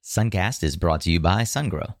Suncast is brought to you by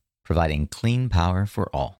SunGrow, providing clean power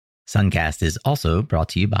for all. Suncast is also brought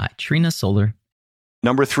to you by Trina Solar.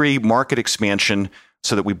 Number 3, market expansion,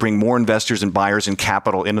 so that we bring more investors and buyers and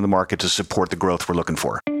capital into the market to support the growth we're looking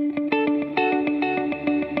for.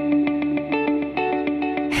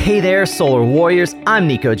 Hey there, Solar Warriors. I'm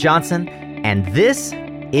Nico Johnson, and this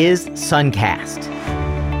is Suncast.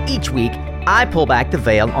 Each week, I pull back the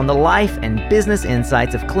veil on the life and business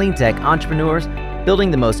insights of clean tech entrepreneurs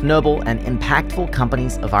building the most noble and impactful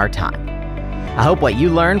companies of our time. I hope what you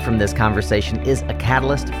learn from this conversation is a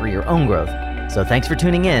catalyst for your own growth. So thanks for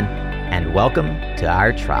tuning in, and welcome to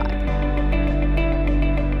our tribe.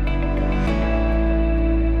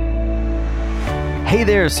 Hey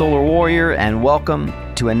there, Solar Warrior, and welcome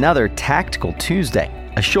to another Tactical Tuesday,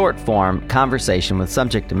 a short-form conversation with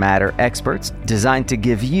subject matter experts designed to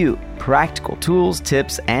give you practical tools,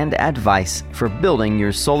 tips, and advice for building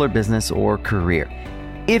your solar business or career.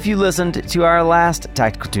 If you listened to our last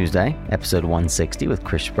Tactical Tuesday, episode 160 with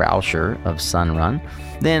Chris Rauscher of Sunrun,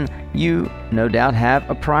 then you no doubt have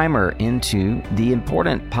a primer into the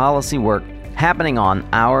important policy work happening on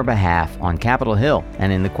our behalf on Capitol Hill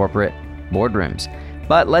and in the corporate boardrooms.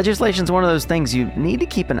 But legislation is one of those things you need to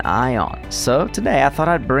keep an eye on. So today I thought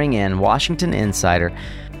I'd bring in Washington Insider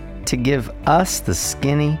to give us the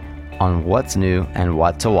skinny on what's new and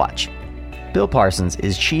what to watch. Bill Parsons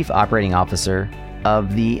is Chief Operating Officer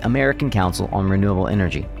of the American Council on Renewable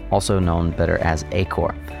Energy, also known better as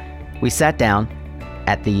ACOR. We sat down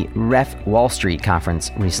at the REF Wall Street conference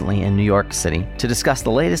recently in New York City to discuss the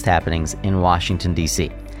latest happenings in Washington, D.C.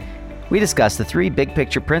 We discussed the 3 big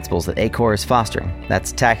picture principles that ACOR is fostering.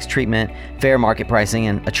 That's tax treatment, fair market pricing,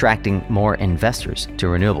 and attracting more investors to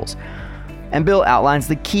renewables. And Bill outlines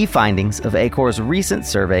the key findings of ACOR's recent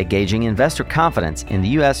survey gauging investor confidence in the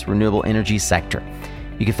U.S. renewable energy sector.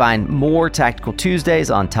 You can find more Tactical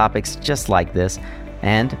Tuesdays on topics just like this,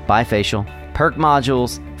 and bifacial, PERC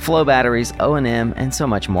modules, flow batteries, O&M, and so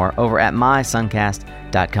much more over at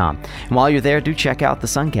mysuncast.com. And while you're there, do check out the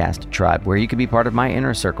Suncast tribe, where you can be part of my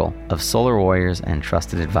inner circle of solar warriors and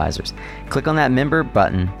trusted advisors. Click on that member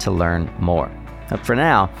button to learn more. But for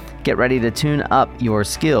now, get ready to tune up your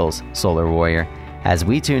skills, Solar Warrior, as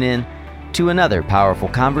we tune in to another powerful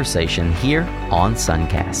conversation here on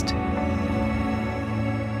Suncast.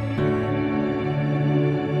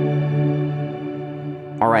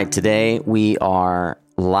 All right, today we are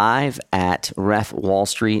live at REF Wall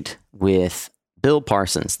Street with Bill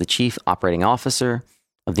Parsons, the Chief Operating Officer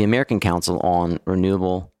of the American Council on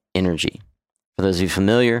Renewable Energy. For those of you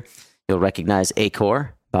familiar, you'll recognize ACOR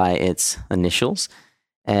by its initials.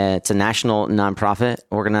 It's a national nonprofit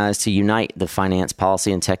organized to unite the finance,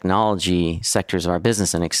 policy, and technology sectors of our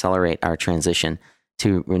business and accelerate our transition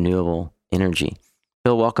to renewable energy.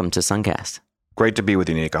 Bill, welcome to Suncast. Great to be with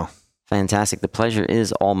you, Nico. Fantastic. The pleasure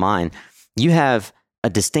is all mine. You have a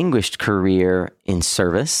distinguished career in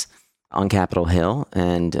service on Capitol Hill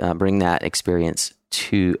and bring that experience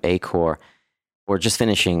to ACOR. We're just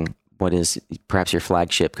finishing what is perhaps your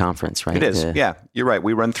flagship conference, right? It is. Yeah, you're right.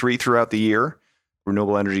 We run 3 throughout the year.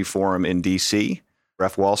 Renewable Energy Forum in D.C.,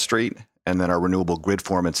 REF Wall Street, and then our Renewable Grid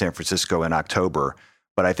Forum in San Francisco in October.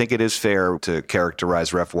 But I think it is fair to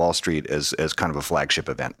characterize REF Wall Street as kind of a flagship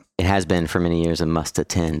event. It has been for many years a must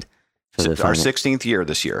attend. For our 16th year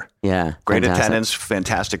this year. Yeah. Great attendance,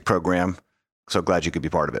 fantastic program. So glad you could be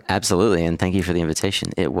part of it. Absolutely, and thank you for the invitation.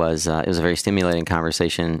 It was a very stimulating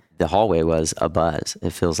conversation. The hallway was abuzz.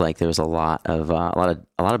 It feels like there was a lot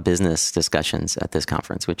of business discussions at this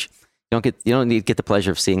conference, which you don't get the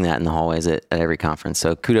pleasure of seeing that in the hallways at every conference.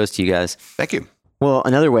 So kudos to you guys. Thank you. Well,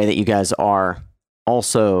 another way that you guys are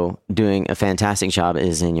also doing a fantastic job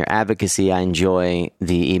is in your advocacy. I enjoy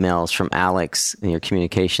the emails from Alex, your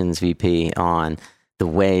communications VP, on the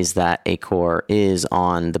ways that ACOR is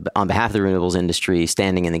on behalf of the renewables industry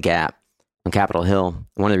standing in the gap on Capitol Hill.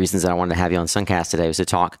 One of the reasons that I wanted to have you on Suncast today was to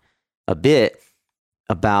talk a bit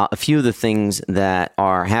about a few of the things that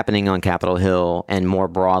are happening on Capitol Hill and more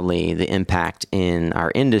broadly the impact in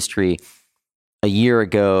our industry. A year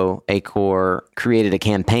ago, ACOR created a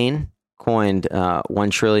campaign, coined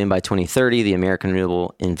 $1 trillion by 2030, the American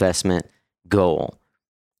Renewable Investment Goal.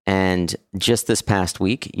 And just this past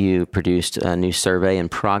week, you produced a new survey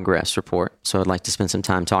and progress report. So I'd like to spend some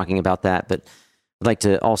time talking about that. But I'd like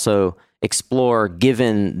to also explore,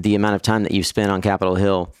 given the amount of time that you've spent on Capitol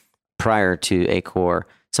Hill prior to ACOR,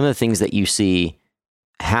 some of the things that you see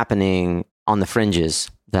happening on the fringes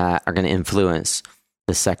that are going to influence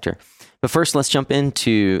this sector. But first, let's jump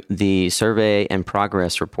into the survey and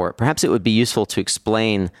progress report. Perhaps it would be useful to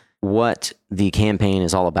explain what the campaign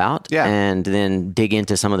is all about, and then dig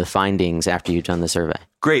into some of the findings after you've done the survey.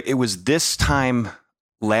 Great. It was this time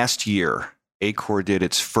last year, ACOR did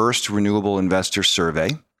its first renewable investor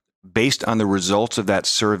survey. Based on the results of that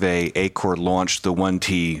survey, ACOR launched the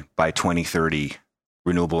 1T by 2030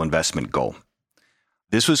 renewable investment goal.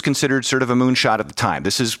 This was considered sort of a moonshot at the time.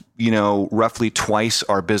 This is, roughly twice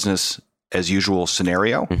our business as usual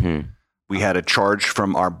scenario. Mm-hmm. We had a charge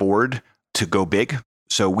from our board to go big.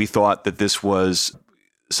 So we thought that this was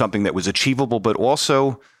something that was achievable, but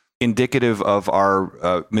also indicative of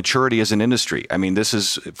our maturity as an industry. I mean, this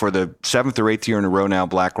is for the 7th or 8th year in a row now,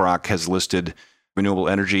 BlackRock has listed renewable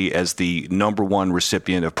energy as the number one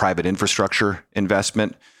recipient of private infrastructure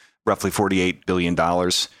investment, roughly $48 billion.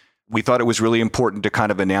 We thought it was really important to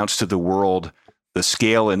kind of announce to the world the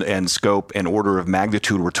scale and scope and order of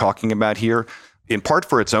magnitude we're talking about here, in part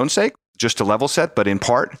for its own sake, just to level set, but in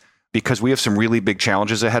part because we have some really big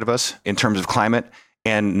challenges ahead of us in terms of climate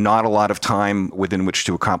and not a lot of time within which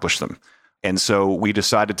to accomplish them. And so we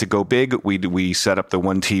decided to go big. We set up the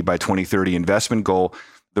 1T by 2030 investment goal.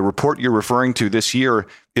 The report you're referring to this year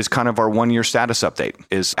is kind of our 1-year status update,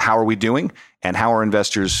 is how are we doing and how are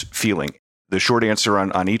investors feeling? The short answer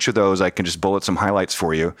on each of those, I can just bullet some highlights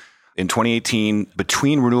for you. In 2018,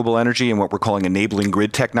 between renewable energy and what we're calling enabling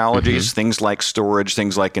grid technologies, things like storage,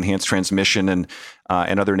 things like enhanced transmission and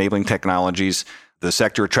other enabling technologies, the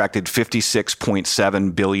sector attracted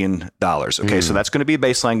 $56.7 billion. Okay, so that's going to be a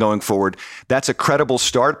baseline going forward. That's a credible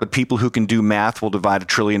start, but people who can do math will divide $1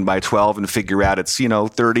 trillion by 12 and figure out it's,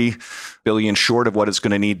 30 billion short of what it's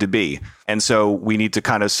going to need to be. And so we need to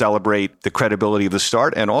kind of celebrate the credibility of the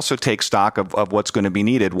start and also take stock of what's going to be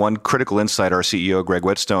needed. One critical insight our CEO, Greg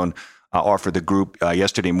Whetstone, offered the group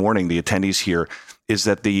yesterday morning, the attendees here, is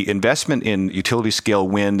that the investment in utility scale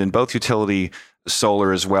wind and both utility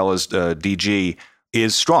solar as well as DG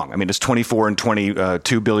is strong. I mean, it's 24 and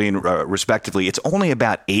 22 billion respectively. It's only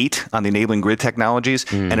about 8 on the enabling grid technologies.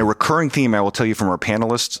 And a recurring theme, I will tell you from our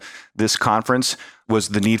panelists this conference, was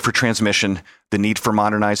the need for transmission, the need for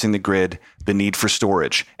modernizing the grid, the need for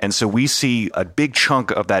storage. And so we see a big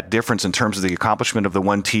chunk of that difference in terms of the accomplishment of the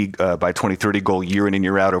 1T by 2030 goal year in and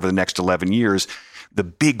year out over the next 11 years. The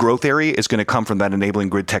big growth area is going to come from that enabling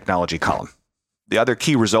grid technology column. The other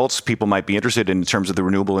key results people might be interested in terms of the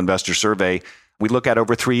Renewable Investor Survey, we look at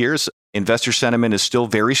over 3 years. Investor sentiment is still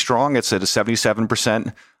very strong. It's at a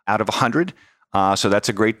 77% out of 100. So that's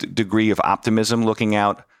a great degree of optimism looking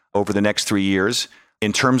out over the next 3 years.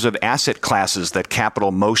 In terms of asset classes that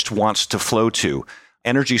capital most wants to flow to,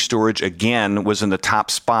 energy storage, again, was in the top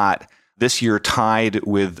spot this year, tied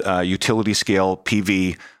with utility scale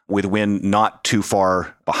PV, with wind not too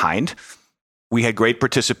far behind. We had great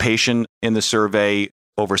participation in the survey.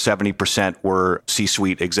 Over 70% were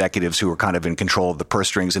C-suite executives who were kind of in control of the purse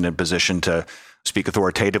strings and in position to speak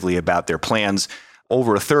authoritatively about their plans.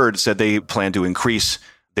 Over a third said they plan to increase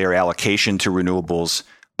their allocation to renewables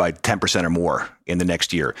by 10% or more in the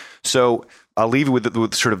next year. So I'll leave you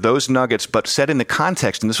with sort of those nuggets, but set in the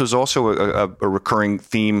context, and this was also a recurring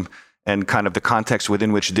theme and kind of the context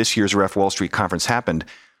within which this year's REF Wall Street conference happened.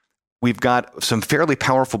 We've got some fairly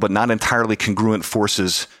powerful but not entirely congruent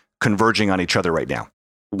forces converging on each other right now.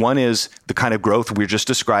 One is the kind of growth we're just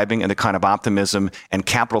describing and the kind of optimism and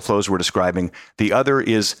capital flows we're describing. The other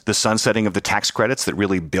is the sunsetting of the tax credits that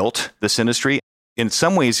really built this industry. In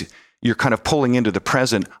some ways, you're kind of pulling into the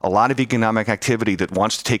present a lot of economic activity that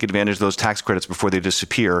wants to take advantage of those tax credits before they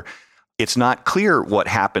disappear. It's not clear what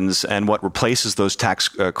happens and what replaces those tax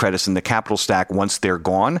credits in the capital stack once they're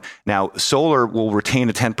gone. Now, solar will retain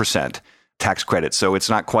a 10% tax credit, so it's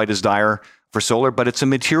not quite as dire for solar, but it's a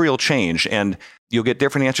material change. And you'll get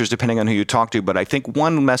different answers depending on who you talk to. But I think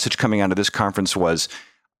one message coming out of this conference was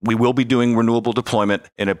we will be doing renewable deployment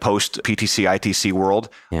in a post-PTC, ITC world,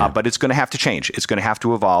 but it's going to have to change. It's going to have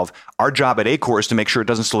to evolve. Our job at ACOR is to make sure it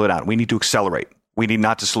doesn't slow down. We need to accelerate. We need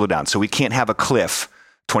not to slow down. So we can't have a cliff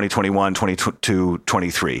 2021, 2022,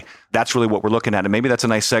 23. That's really what we're looking at. And maybe that's a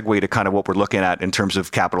nice segue to kind of what we're looking at in terms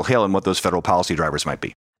of Capitol Hill and what those federal policy drivers might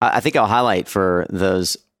be. I think I'll highlight for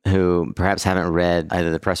those who perhaps haven't read either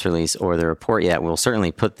the press release or the report yet, we'll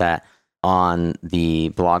certainly put that on the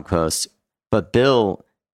blog post. But Bill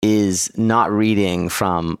is not reading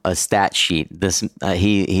from a stat sheet. This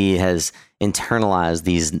he has internalized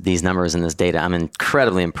these numbers and this data. I'm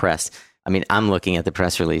incredibly impressed. I mean, I'm looking at the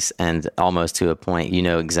press release and almost to a point, you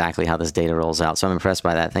know exactly how this data rolls out. So I'm impressed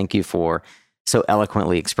by that. Thank you for so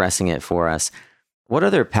eloquently expressing it for us. What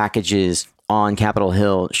other packages on Capitol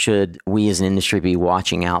Hill should we as an industry be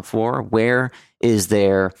watching out for? Where is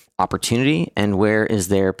there opportunity and where is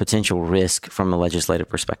there potential risk from a legislative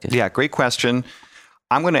perspective? Yeah, great question.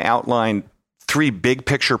 I'm going to outline three big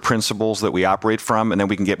picture principles that we operate from, and then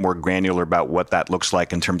we can get more granular about what that looks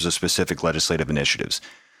like in terms of specific legislative initiatives.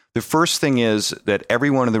 The first thing is that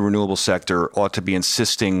everyone in the renewable sector ought to be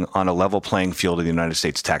insisting on a level playing field in the United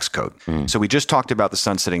States tax code. So we just talked about the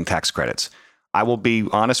sunsetting tax credits. I will be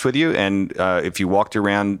honest with you, and if you walked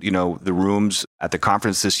around, the rooms at the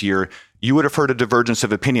conference this year, you would have heard a divergence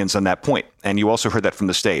of opinions on that point. And you also heard that from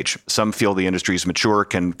the stage. Some feel the industry is mature,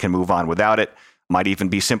 can move on without it, might even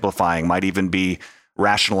be simplifying, might even be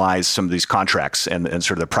rationalize some of these contracts and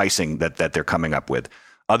sort of the pricing that they're coming up with.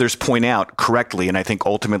 Others point out correctly, and I think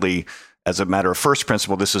ultimately, as a matter of first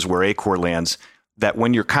principle, this is where ACOR lands, that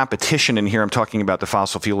when your competition, and here I'm talking about the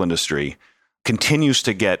fossil fuel industry, continues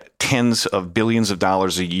to get tens of billions of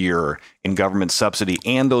dollars a year in government subsidy,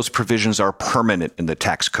 and those provisions are permanent in the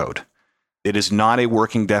tax code. It is not a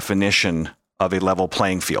working definition of a level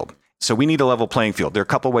playing field. So we need a level playing field. There are a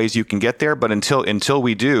couple ways you can get there, but until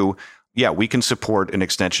we do, we can support an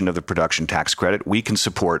extension of the production tax credit. We can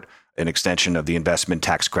support an extension of the investment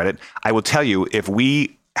tax credit. I will tell you, if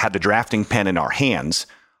we had the drafting pen in our hands,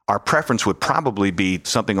 our preference would probably be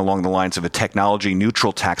something along the lines of a technology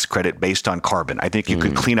neutral tax credit based on carbon. I think you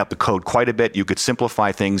could clean up the code quite a bit. You could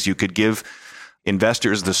simplify things. You could give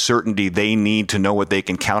investors the certainty they need to know what they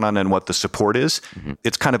can count on and what the support is.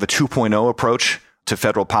 It's kind of a 2.0 approach to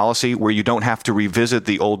federal policy where you don't have to revisit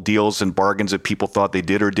the old deals and bargains that people thought they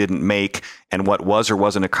did or didn't make and what was or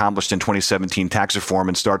wasn't accomplished in 2017 tax reform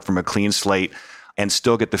and start from a clean slate and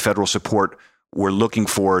still get the federal support we're looking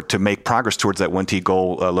for to make progress towards that 1T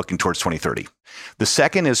goal looking towards 2030. The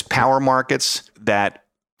second is power markets that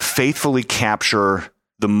faithfully capture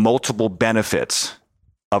the multiple benefits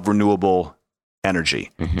of renewable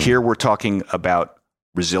energy. Here we're talking about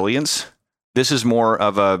resilience. This is more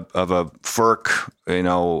of a FERC,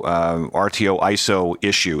 RTO, ISO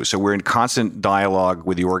issue. So we're in constant dialogue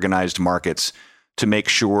with the organized markets to make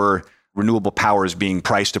sure renewable power is being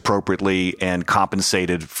priced appropriately and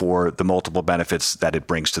compensated for the multiple benefits that it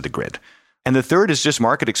brings to the grid. And the third is just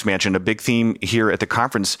market expansion, a big theme here at the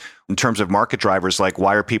conference in terms of market drivers, like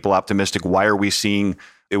why are people optimistic? Why are we seeing,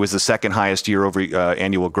 it was the second highest year over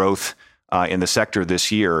annual growth in the sector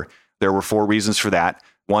this year. There were 4 reasons for that.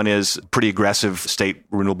 One is pretty aggressive state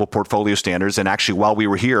renewable portfolio standards. And actually, while we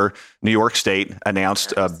were here, New York State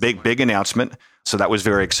announced a big announcement. So that was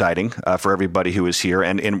very exciting for everybody who was here,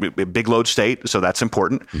 and in a big load state. So that's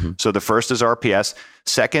important. So the first is RPS.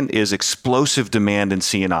 Second is explosive demand in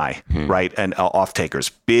C&I, right? And off-takers,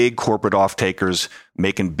 big corporate off-takers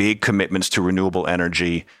making big commitments to renewable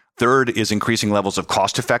energy. Third is increasing levels of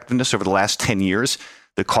cost effectiveness over the last 10 years.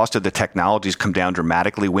 The cost of the technologies come down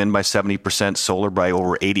dramatically, wind by 70%, solar by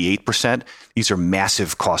over 88%. These are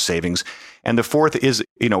massive cost savings. And the fourth is,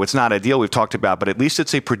 it's not ideal we've talked about, but at least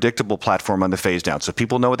it's a predictable platform on the phase down. So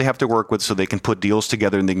people know what they have to work with so they can put deals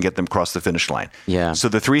together and they can get them across the finish line. Yeah. So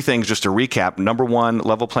the 3 things, just to recap, number 1,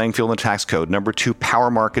 level playing field in the tax code. Number 2,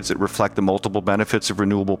 power markets that reflect the multiple benefits of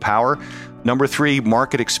renewable power. Number 3,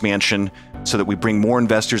 market expansion so that we bring more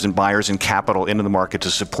investors and buyers and capital into the market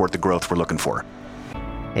to support the growth we're looking for.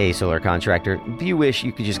 Hey, solar contractor, do you wish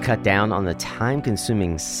you could just cut down on the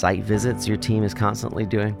time-consuming site visits your team is constantly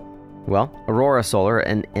doing? Well, Aurora Solar,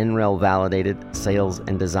 an NREL-validated sales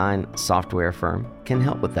and design software firm, can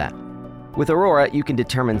help with that. With Aurora, you can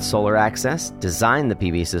determine solar access, design the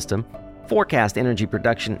PV system, forecast energy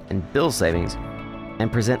production and bill savings,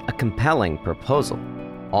 and present a compelling proposal,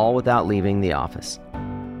 all without leaving the office.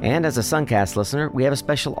 And as a Suncast listener, we have a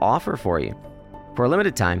special offer for you. For a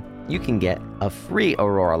limited time, you can get a free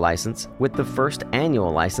Aurora license with the first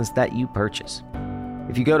annual license that you purchase.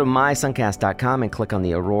 If you go to mysuncast.com and click on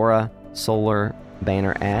the Aurora Solar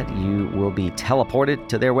banner ad, you will be teleported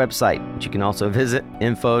to their website, which you can also visit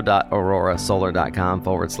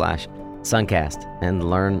info.aurorasolar.com/Suncast and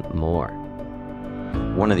learn more.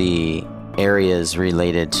 One of the areas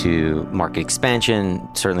related to market expansion,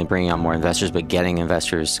 certainly bringing on more investors, but getting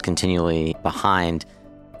investors continually behind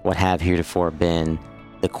what have heretofore been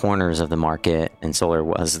the corners of the market, and solar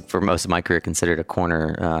was, for most of my career, considered a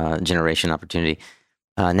corner generation opportunity.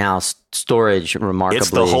 Now storage, remarkably...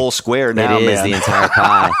 It's the whole square now, man. It is the entire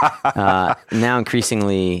pie. Now,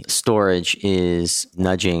 increasingly, storage is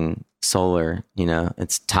nudging solar.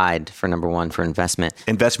 It's tied for number 1 for investment.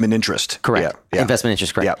 Investment interest. Correct. Yeah. Investment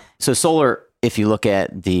interest, correct. Yeah. So solar, if you look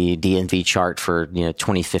at the DNV chart for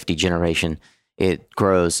 2050 generation, it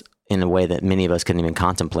grows in a way that many of us couldn't even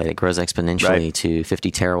contemplate. It grows exponentially to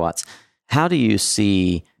 50 terawatts. How do you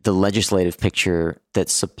see the legislative picture that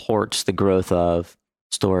supports the growth of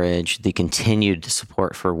storage, the continued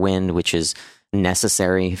support for wind, which is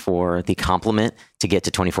necessary for the complement to get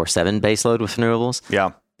to 24/7 baseload with renewables?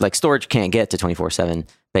 Yeah. like storage can't get to 24/7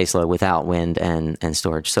 baseload without wind and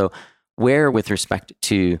storage. So where, with respect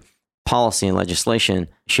to policy and legislation,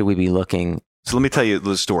 should we be looking? So let me tell you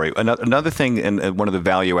the story. Another thing, and one of the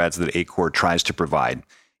value adds that ACORE tries to provide,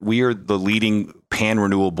 we are the leading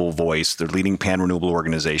pan-renewable voice, the leading pan-renewable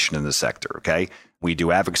organization in the sector, okay? We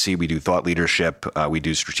do advocacy, we do thought leadership, we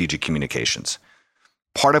do strategic communications.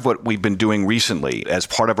 Part of what we've been doing recently as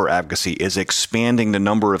part of our advocacy is expanding the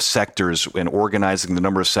number of sectors and organizing the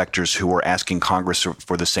number of sectors who are asking Congress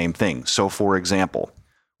for the same thing. So, for example,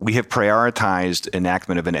 we have prioritized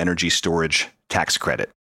enactment of an energy storage tax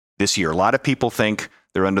credit this year. A lot of people think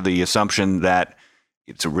they're under the assumption that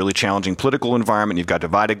it's a really challenging political environment. You've got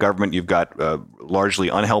divided government. You've got largely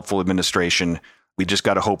unhelpful administration. We just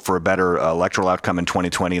got to hope for a better electoral outcome in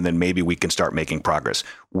 2020, and then maybe we can start making progress.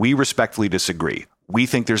 We respectfully disagree. We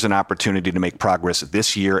think there's an opportunity to make progress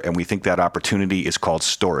this year, and we think that opportunity is called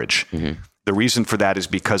storage. Mm-hmm. The reason for that is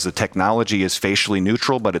because the technology is facially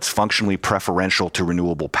neutral, but it's functionally preferential to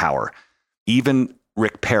renewable power. Even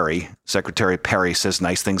Rick Perry, Secretary Perry, says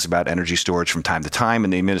nice things about energy storage from time to time,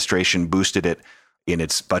 and the administration boosted it in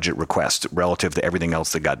its budget request relative to everything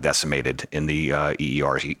else that got decimated in the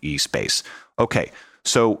EERE space. Okay,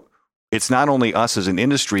 so it's not only us as an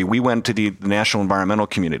industry. We went to the national environmental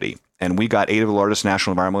community, and we got 8 of the largest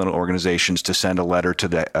national environmental organizations to send a letter to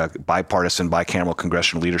the bipartisan, bicameral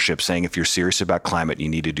congressional leadership saying, if you're serious about climate, you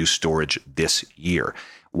need to do storage this year.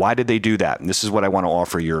 Why did they do that? And this is what I want to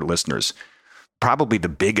offer your listeners. Probably the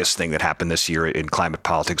biggest thing that happened this year in climate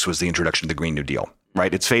politics was the introduction of the Green New Deal.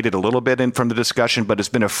 Right, it's faded a little bit from the discussion, but it's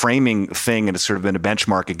been a framing thing, and it's sort of been a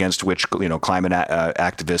benchmark against which climate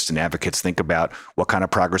activists and advocates think about what kind of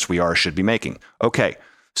progress we are or should be making. Okay,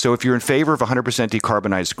 so if you're in favor of a 100%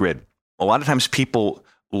 decarbonized grid, a lot of times people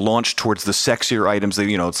launch towards the sexier items. That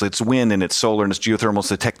it's wind and it's solar and it's geothermal, it's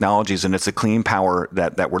the technologies and it's the clean power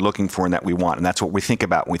that we're looking for and that we want, and that's what we think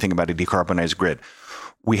about when we think about a decarbonized grid.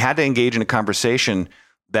 We had to engage in a conversation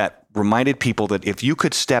that reminded people that if you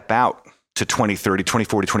could step out to 2030,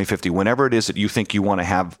 2040, 2050, whenever it is that you think you want to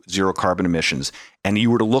have zero carbon emissions, and you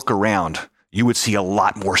were to look around, you would see a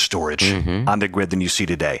lot more storage on the grid than you see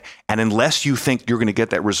today. And unless you think you're going to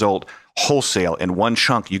get that result wholesale in one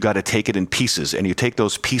chunk, you got to take it in pieces, and you take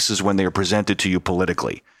those pieces when they are presented to you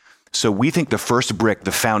politically. So we think the first brick,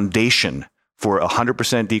 the foundation for a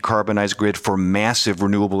 100% decarbonized grid for massive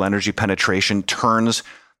renewable energy penetration turns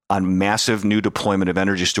on massive new deployment of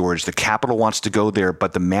energy storage. The capital wants to go there,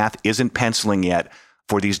 but the math isn't penciling yet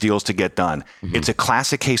for these deals to get done. Mm-hmm. It's a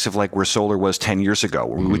classic case of like where solar was 10 years ago.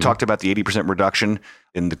 Where we talked about the 80% reduction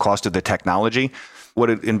in the cost of the technology. What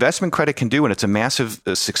an investment credit can do, and it's a massive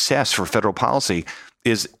success for federal policy,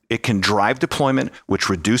 is it can drive deployment, which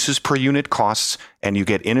reduces per unit costs, and you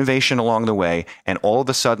get innovation along the way, and all of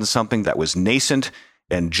a sudden something that was nascent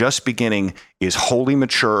and just beginning is wholly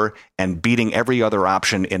mature and beating every other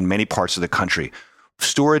option in many parts of the country.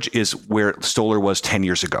 Storage is where solar was 10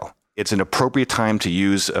 years ago. It's an appropriate time to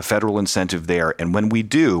use a federal incentive there. And when we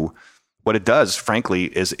do, what it does, frankly,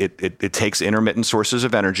 is it takes intermittent sources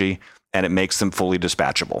of energy and it makes them fully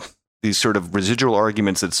dispatchable. These sort of residual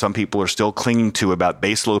arguments that some people are still clinging to about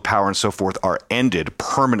baseload power and so forth are ended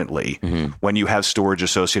permanently when you have storage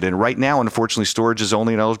associated. And right now, unfortunately, storage is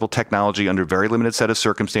only an eligible technology under a very limited set of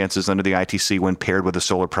circumstances under the ITC when paired with a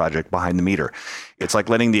solar project behind the meter. It's like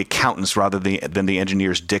letting the accountants rather than the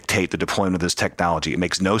engineers dictate the deployment of this technology. It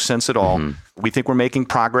makes no sense at all. We think we're making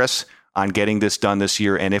progress on getting this done this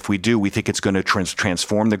year. And if we do, we think it's going to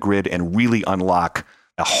transform the grid and really unlock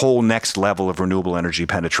a whole next level of renewable energy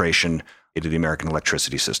penetration into the American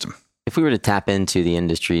electricity system. If we were to tap into the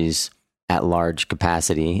industry's at large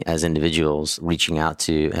capacity as individuals reaching out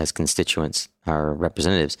to as constituents or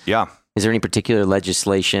representatives, is there any particular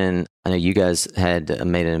legislation? I know you guys had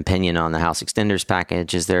made an opinion on the House Extenders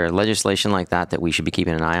package. Is there legislation like that we should be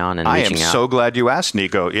keeping an eye on and reaching out? I am so glad you asked,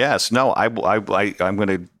 Nico. Yes. No, I'm going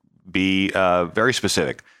to be very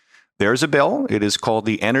specific. There's a bill. It is called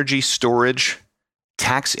the Energy Storage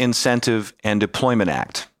Tax Incentive and Deployment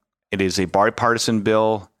Act. It is a bipartisan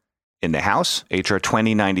bill in the House, H.R.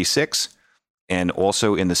 2096, and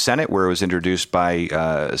also in the Senate, where it was introduced by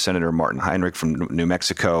Senator Martin Heinrich from New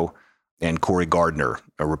Mexico and Cory Gardner,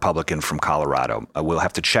 a Republican from Colorado. We'll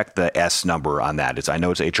have to check the S number on that. I know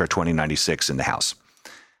it's H.R. 2096 in the House.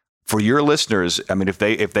 For your listeners, I mean, if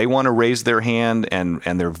they want to raise their hand and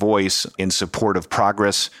their voice in support of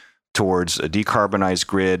progress towards a decarbonized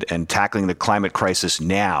grid and tackling the climate crisis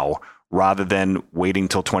now, rather than waiting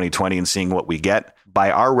till 2020 and seeing what we get, by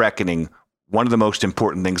our reckoning, one of the most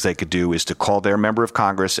important things they could do is to call their member of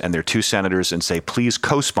Congress and their 2 senators and say, please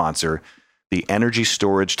co-sponsor the Energy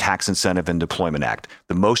Storage Tax Incentive and Deployment Act.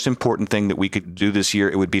 The most important thing that we could do this year,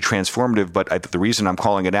 it would be transformative, but the reason I'm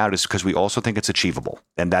calling it out is because we also think it's achievable.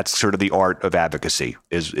 And that's sort of the art of advocacy,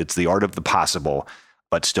 it's the art of the possible,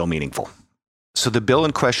 but still meaningful. So the bill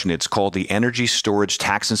in question, it's called the Energy Storage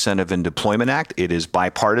Tax Incentive and Deployment Act. It is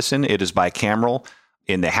bipartisan. It is bicameral.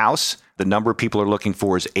 In the House, the number people are looking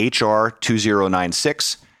for is H.R.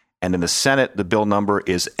 2096. And in the Senate, the bill number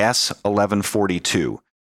is S. 1142.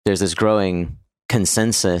 There's this growing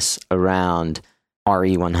consensus around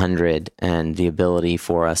RE100 and the ability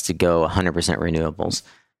for us to go 100% renewables.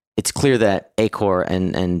 It's clear that ACOR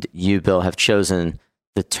and you, Bill, have chosen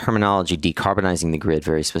the terminology decarbonizing the grid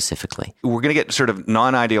very specifically. We're going to get sort of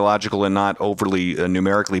non-ideological and not overly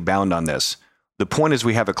numerically bound on this. The point is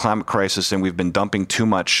we have a climate crisis and we've been dumping too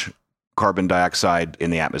much carbon dioxide in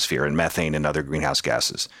the atmosphere and methane and other greenhouse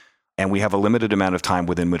gases. And we have a limited amount of time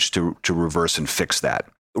within which to reverse and fix that.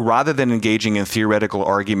 Rather than engaging in theoretical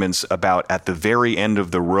arguments about at the very end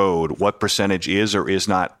of the road what percentage is or is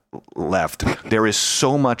not left, there is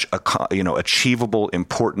so much achievable,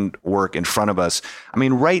 important work in front of us. I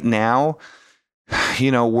mean, right now,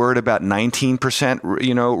 we're at about 19%,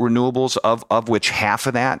 renewables, of which half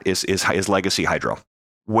of that is legacy hydro.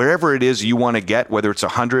 Wherever it is you want to get, whether it's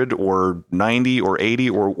 100 or 90 or 80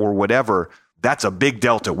 or whatever, that's a big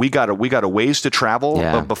delta. We got a ways to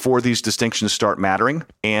travel before these distinctions start mattering.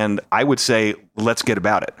 And I would say, let's get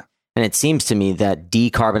about it. And it seems to me that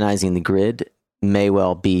decarbonizing the grid may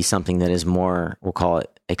well be something that is more, we'll call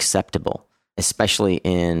it, acceptable, especially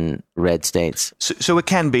in red states. So it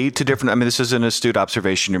can be to different, this is an astute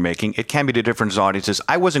observation you're making. It can be to different audiences.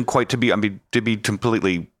 I wasn't quite to be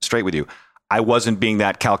completely straight with you. I wasn't being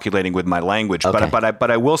that calculating with my language, okay.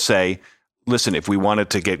 but I will say, listen, if we wanted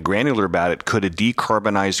to get granular about it, could a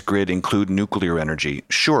decarbonized grid include nuclear energy?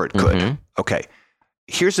 Sure, it could. Mm-hmm. Okay.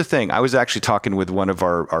 Here's the thing. I was actually talking with one of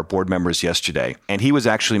our board members yesterday, and he was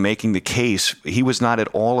actually making the case. He was not at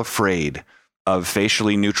all afraid of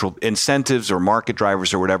facially neutral incentives or market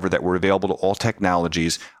drivers or whatever that were available to all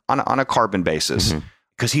technologies on a carbon basis.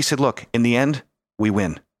 Because he said, look, in the end, we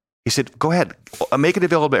win. He said, go ahead, make it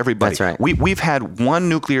available to everybody. That's right. We've had one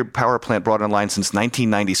nuclear power plant brought online since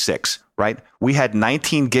 1996, right? We had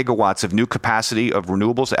 19 gigawatts of new capacity of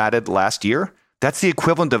renewables added last year. That's the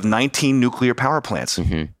equivalent of 19 nuclear power plants.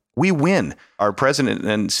 Mm-hmm. We win. Our president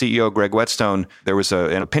and CEO, Greg Whetstone, there was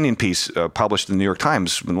an opinion piece published in the New York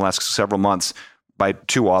Times in the last several months by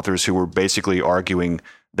two authors who were basically arguing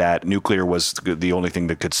that nuclear was the only thing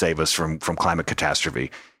that could save us from climate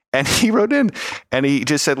catastrophe. And he wrote in and he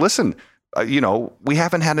just said, listen, we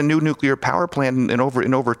haven't had a new nuclear power plant in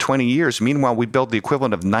over 20 years. Meanwhile, we built the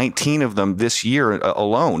equivalent of 19 of them this year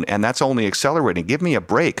alone, and that's only accelerating. Give me a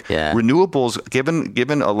break. Yeah. Renewables,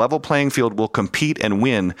 given a level playing field, will compete and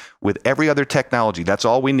win with every other technology. That's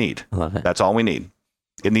all we need. I love it. That's all we need.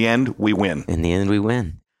 In the end, we win. In the end, we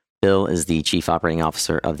win. Bill is the Chief Operating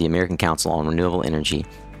Officer of the American Council on Renewable Energy,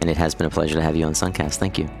 and it has been a pleasure to have you on Suncast.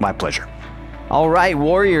 Thank you. My pleasure. All right,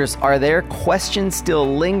 Warriors, are there questions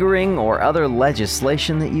still lingering or other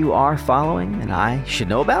legislation that you are following and I should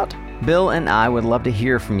know about? Bill and I would love to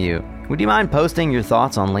hear from you. Would you mind posting your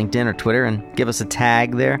thoughts on LinkedIn or Twitter and give us a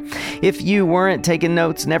tag there? If you weren't taking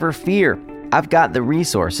notes, never fear. I've got the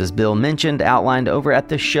resources Bill mentioned outlined over at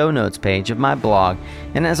the show notes page of my blog.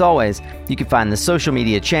 And as always, you can find the social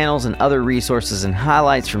media channels and other resources and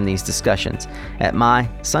highlights from these discussions at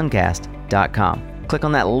mysuncast.com. Click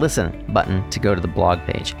on that listen button to go to the blog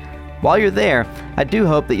page. While you're there, I do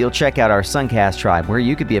hope that you'll check out our Suncast Tribe, where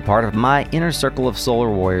you could be a part of my inner circle of solar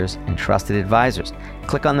warriors and trusted advisors.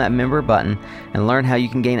 Click on that member button and learn how you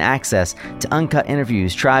can gain access to uncut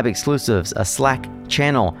interviews, tribe exclusives, a Slack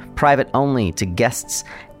channel, private only to guests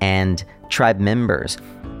and tribe members.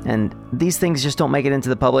 And these things just don't make it into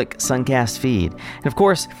the public Suncast feed. And of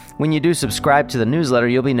course, when you do subscribe to the newsletter,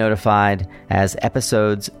 you'll be notified as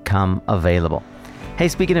episodes come available. Hey,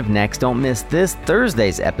 speaking of next, don't miss this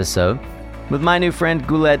Thursday's episode with my new friend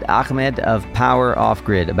Guled Ahmed of Power Off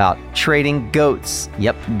Grid about trading goats,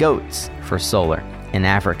 goats, for solar in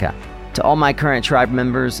Africa. To all my current tribe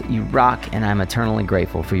members, you rock, and I'm eternally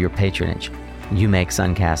grateful for your patronage. You make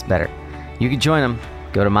Suncast better. You can join them.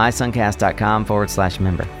 Go to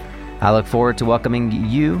mysuncast.com/member. I look forward to welcoming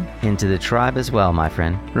you into the tribe as well, my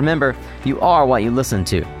friend. Remember, you are what you listen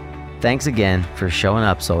to. Thanks again for showing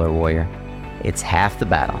up, Solar Warrior. It's half the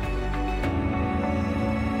battle.